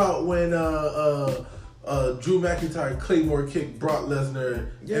 Yeah. Think about when Drew McIntyre Claymore kicked Brock Lesnar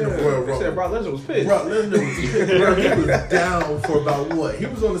in the Royal Rumble. Said Brock Lesnar was pissed. Brock Lesnar was pissed. Bro, he was down for about what? He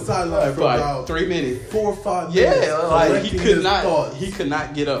was on the sideline for about 3 minutes, 4 or 5 minutes. Yeah, like, he could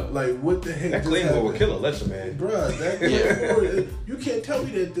not get up. Like, what the heck? That Claymore would kill a Lesnar, man. Bruh, that Claymore, you can't tell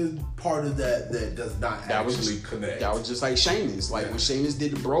me that there's part of that does not connect. That was just like Sheamus. Like, when Sheamus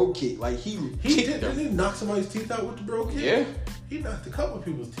did the bro kick, like, he didn't he knock somebody's teeth out with the bro kick? Yeah. He knocked a couple of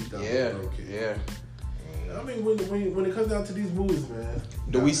people's teeth out with the bro kick. Yeah. I mean, when it comes down to these moves, man.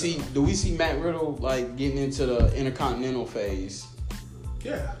 Do we see Matt Riddle, like, getting into the Intercontinental phase?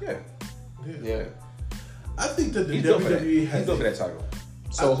 Yeah. I think that the WWE has. He's built for that title.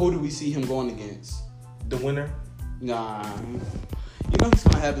 So who do we see him going against? The winner? Nah. He's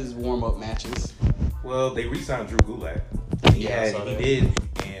gonna have his warm up matches. Well, they re-signed Drew Gulak. He did,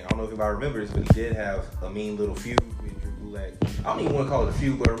 and I don't know if anybody remembers, but he did have a mean little feud with Drew Gulak. I don't even want to call it a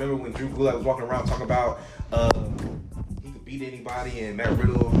feud, but remember when Drew Gulak was walking around talking about he could beat anybody, and Matt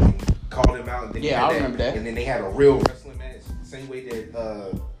Riddle called him out. And then I remember that. And then they had a real wrestling match, the same way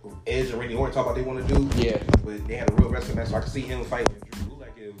that Edge and Randy Orton talk about they want to do. Yeah. But they had a real wrestling match, so I could see him fighting Drew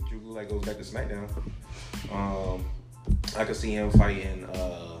Gulak if Drew Gulak goes back to SmackDown. I could see him fighting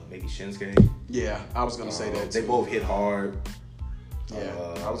maybe Shinsuke. Yeah, I was gonna say that. They both hit hard. Yeah,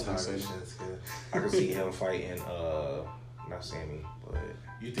 I was gonna say Shinsuke. I could see him fighting not Sammy, but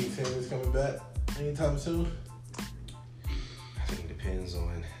you think Sammy's coming back anytime soon? I think it depends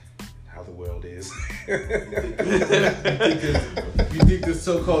on how the world is. You think the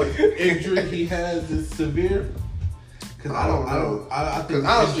so-called injury he has is severe? Because I don't know. I think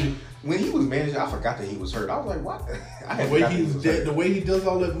honestly, when he was managing, I forgot that he was hurt. I was like, what? The way he does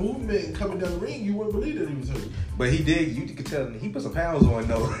all that movement and coming down the ring, you wouldn't believe that he was hurt. But he did. You could tell he put some pounds on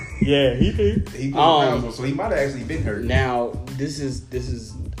though. Yeah, he did. He put some pounds on, so he might have actually been hurt. Now this is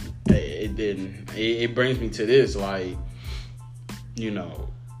it brings me to this, like, you know,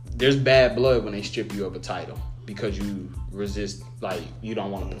 there's bad blood when they strip you of a title because you resist, like, you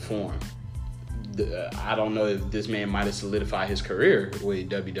don't want to perform. I don't know if this man might have solidified his career with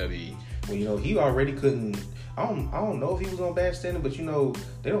WWE. Well, you know, he already couldn't. I don't know if he was on bad standing, but you know,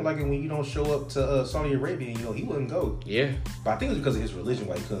 they don't like it when you don't show up to Saudi Arabia. And, you know, he wouldn't go. Yeah, but I think it was because of his religion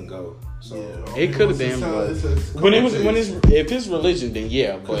why he couldn't go. So yeah, it could have been. If it's religion, then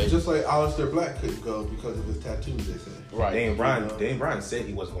yeah. But just like Aleister Black couldn't go because of his tattoos, they said. Right. Daniel Bryan said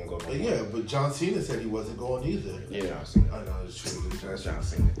he wasn't going to go. Yeah, but John Cena said he wasn't going either. Yeah, I know it's true. That's John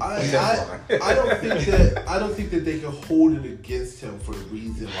Cena. I don't think that they can hold it against him for the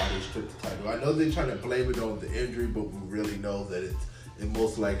reason why they stripped the title. I know they're trying to blame it on the injury, but we really know that it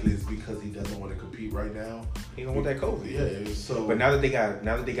most likely is because he doesn't want to compete right now. He don't want that COVID. Yeah. So, but now that they got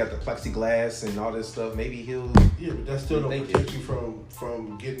the plexiglass and all this stuff, maybe he'll. Yeah, but that still don't protect you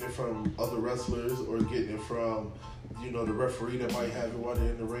from getting it from other wrestlers or getting it from, you know, the referee that might have it while they're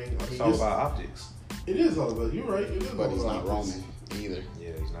in the ring. I mean, it's all about optics. It is all about. You're right. It is. But all he's about not optics. Roman either.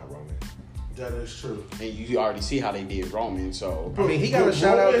 Yeah, he's not Roman. That is true. And you already see how they did Roman. So I mean, he got a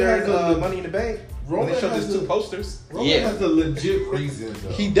shout out there in Money in the Bank. Roman when they showed his has two posters. Roman has a legit reason, though.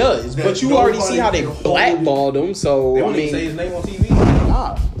 He does, but you already see how they blackballed him. So they won't even say his name on TV.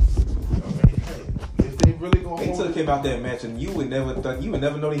 Nah. If they really go, they took him out that match, and you would never know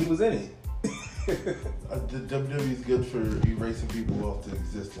that he was in it. The WWE is good for erasing people off the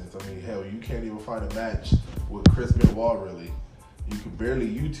existence. I mean, hell, you can't even find a match with Chris Benoit, really. You could barely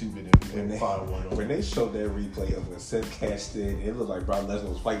YouTube it and find one. When they showed that replay of when Seth cashed in, it looked like Brock Lesnar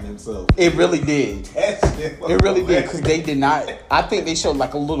was fighting himself. It really did. It really did, because they did not. I think they showed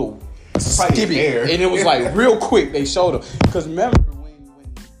like a little skibby, and it was like real quick. They showed him, because remember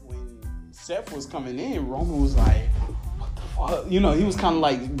when Seth was coming in, Roman was like, "What the fuck?" You know, he was kind of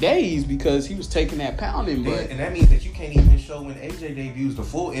like dazed because he was taking that pounding. But and that means that you can't even show when AJ debuts the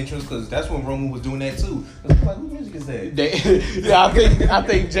full entrance, because that's when Roman was doing that too. It's like, whose music is that? I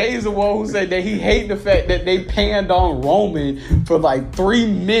think Jay's the one who said that he hated the fact that they panned on Roman for like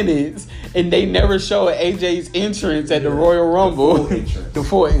 3 minutes and they never showed AJ's entrance at the Royal Rumble. The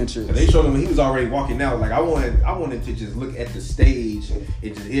full entrance. And they showed him when he was already walking out. Like I wanted to just look at the stage and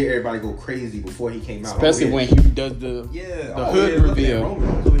just hear everybody go crazy before he came out. Especially when he does the hood reveal.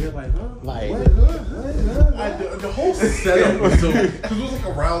 Roman was over here like, huh? Like what? The whole setup was so, because it was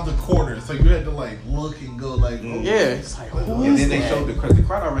like around the corner, so you had to like look and go like, oh, yeah, it's like, and then they showed the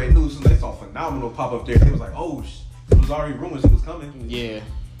crowd already knew, so they saw Phenomenal pop up there. It was like, oh, it was already rumors it was coming. Yeah,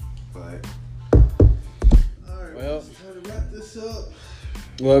 but all right, well, try to wrap this up.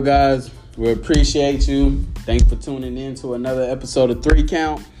 Well, guys, we appreciate you. Thanks for tuning in to another episode of 3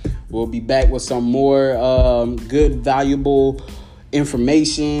 Count. We'll be back with some more good, valuable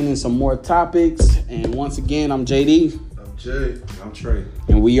information and some more topics. And once again, I'm JD. I'm Jay. I'm Trey.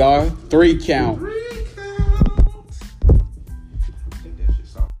 And we are 3 Count.